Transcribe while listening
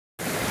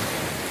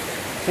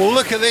Well,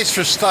 look at this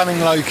for a stunning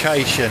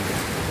location.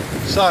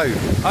 So,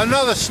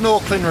 another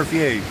snorkeling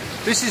review.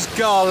 This is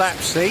Ghar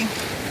Lapsi.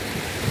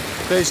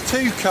 There's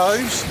two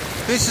coves.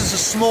 This is a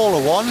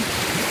smaller one.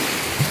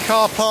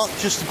 Car park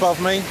just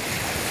above me.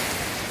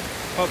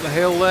 Up the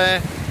hill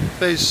there.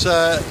 There's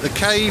the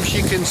caves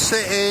you can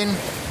sit in.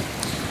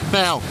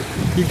 Now,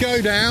 you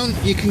go down,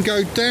 you can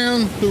go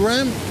down the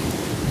ramp,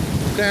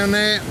 down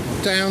there,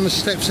 down the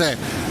steps there.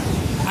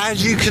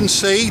 As you can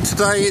see,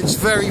 today it's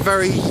very,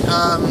 very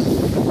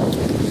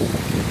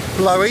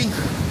blowy,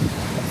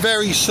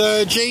 very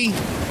surgy.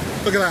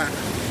 Look at that.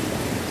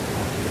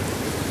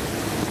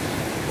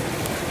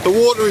 The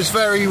water is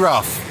very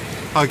rough.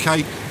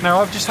 Okay,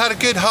 now I've just had a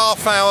good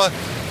half-hour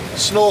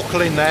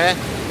snorkeling there,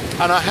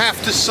 and I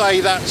have to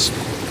say that's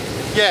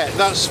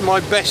my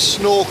best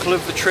snorkel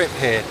of the trip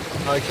here.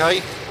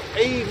 Okay,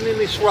 even in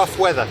this rough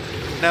weather.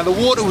 Now the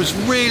water was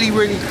really,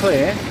 really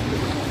clear.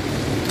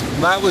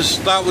 That was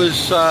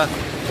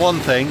one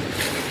thing,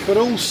 but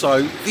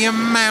also the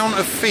amount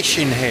of fish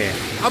in here,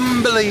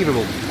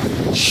 unbelievable.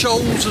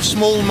 Shoals of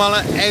small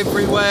mullet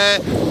everywhere,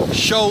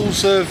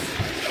 shoals of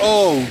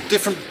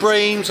different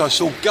breams. I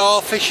saw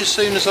garfish as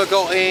soon as I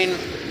got in.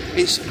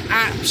 It's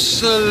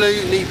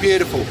absolutely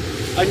beautiful,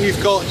 and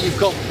you've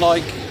got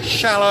like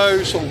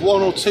shallow, sort of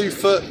 1 or 2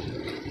 foot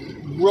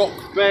rock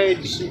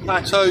beds and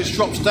plateaus.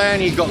 Drops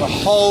down. You've got the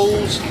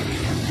holes.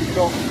 You've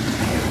got.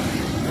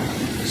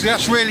 See,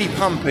 that's really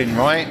pumping,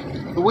 right?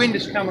 The wind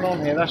is coming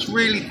on here. That's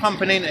really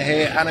pumping into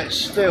here, and it's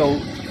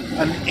still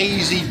an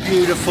easy,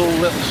 beautiful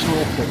little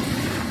snorkel.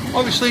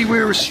 Obviously,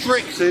 we're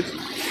restricted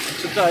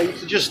today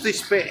to just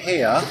this bit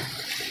here,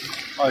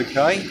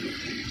 okay?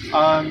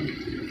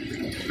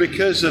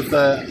 Because of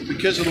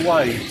the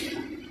waves.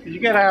 You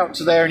get out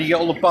to there and you get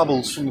all the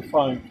bubbles from the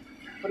foam,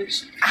 but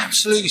it's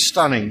absolutely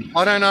stunning.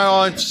 I don't know.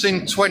 I've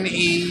seen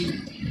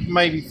 20,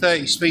 maybe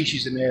 30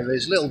 species in there.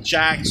 There's little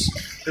jacks,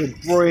 little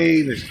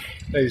brie.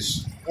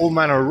 There's all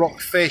manner of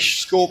rockfish,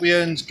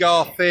 scorpions,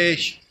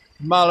 garfish,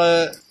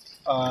 mullet,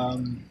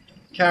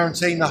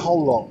 carantine, the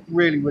whole lot.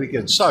 Really, really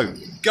good. So,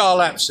 Ghar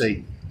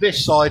Lapsi.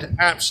 This side,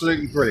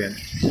 absolutely brilliant.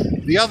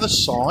 The other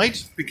side,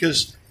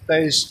 because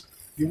there's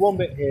one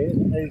bit here,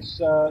 there's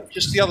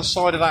just the other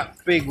side of that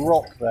big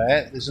rock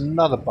there, there's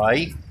another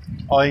bay.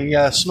 I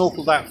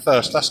snorkeled that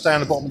first. That's down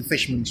the bottom of the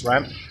fisherman's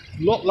ramp.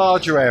 A lot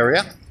larger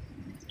area,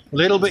 a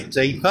little bit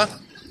deeper.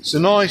 It's a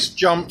nice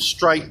jump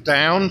straight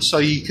down, so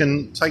you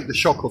can take the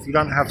shock off. You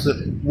don't have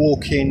to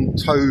walk in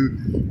toe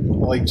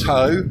by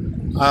toe.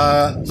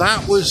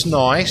 That was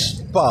nice,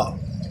 but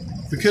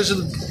because of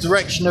the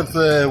direction of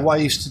the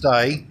waves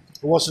today,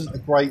 it wasn't a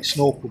great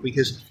snorkel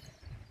because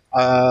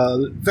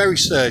very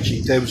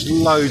surgy. There was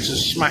loads of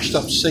smashed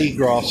up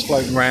seagrass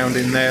floating around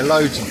in there,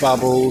 loads of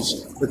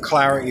bubbles. The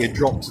clarity had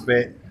dropped a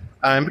bit,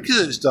 and because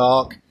it was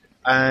dark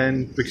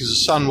and because the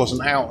sun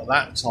wasn't out at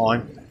that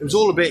time, it was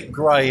all a bit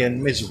grey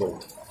and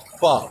miserable.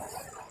 But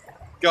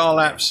Ghar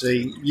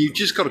Lapsi, you've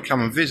just got to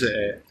come and visit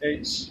it.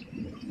 It's,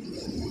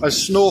 as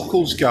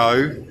snorkels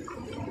go,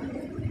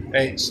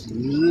 it's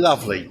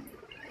lovely.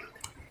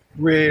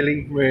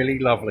 Really, really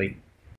lovely.